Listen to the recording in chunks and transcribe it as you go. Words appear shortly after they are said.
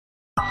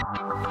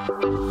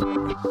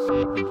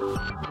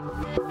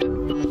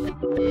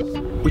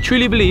We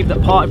truly believe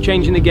that part of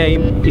changing the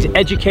game is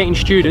educating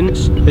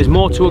students there's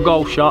more to a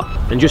golf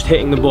shot than just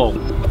hitting the ball.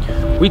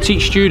 We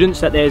teach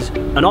students that there's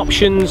an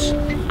options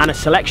and a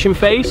selection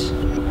phase.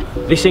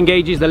 This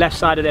engages the left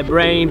side of their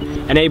brain,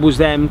 enables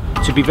them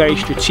to be very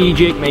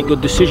strategic, make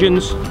good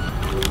decisions.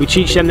 We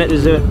teach them that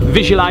there's a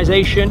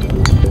visualization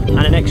and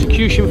an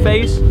execution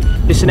phase.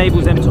 This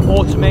enables them to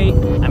automate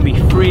and be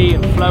free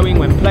and flowing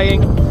when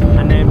playing.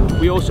 And then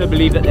we also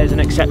believe that there's an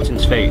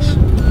acceptance phase.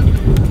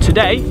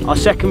 Today, our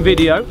second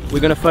video, we're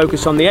going to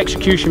focus on the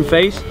execution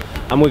phase,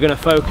 and we're going to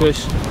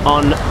focus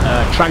on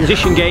a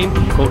transition game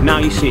called Now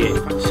You See It.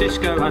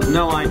 Francisco has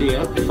no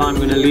idea if I'm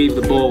going to leave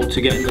the ball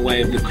to get in the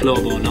way of the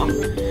club or not.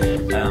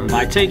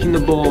 By taking the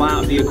ball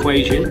out of the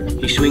equation,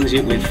 he swings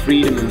it with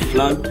freedom and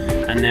flow,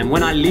 and then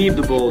when I leave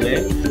the ball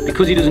there,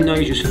 because he doesn't know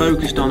he's just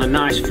focused on a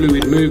nice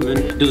fluid movement,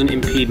 it doesn't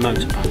impede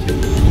motor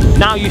pattern.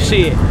 Now You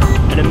See It,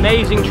 an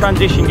amazing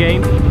transition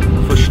game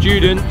for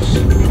students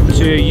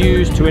to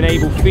use to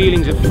enable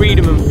feelings of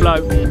freedom and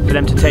flow for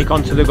them to take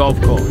onto the golf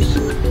course.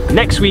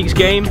 Next week's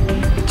game,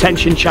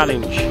 Tension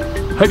Challenge.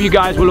 Hope you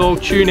guys will all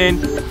tune in,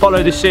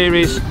 follow the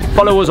series,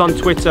 follow us on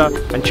Twitter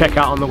and check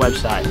out on the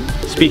website.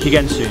 Speak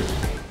again soon.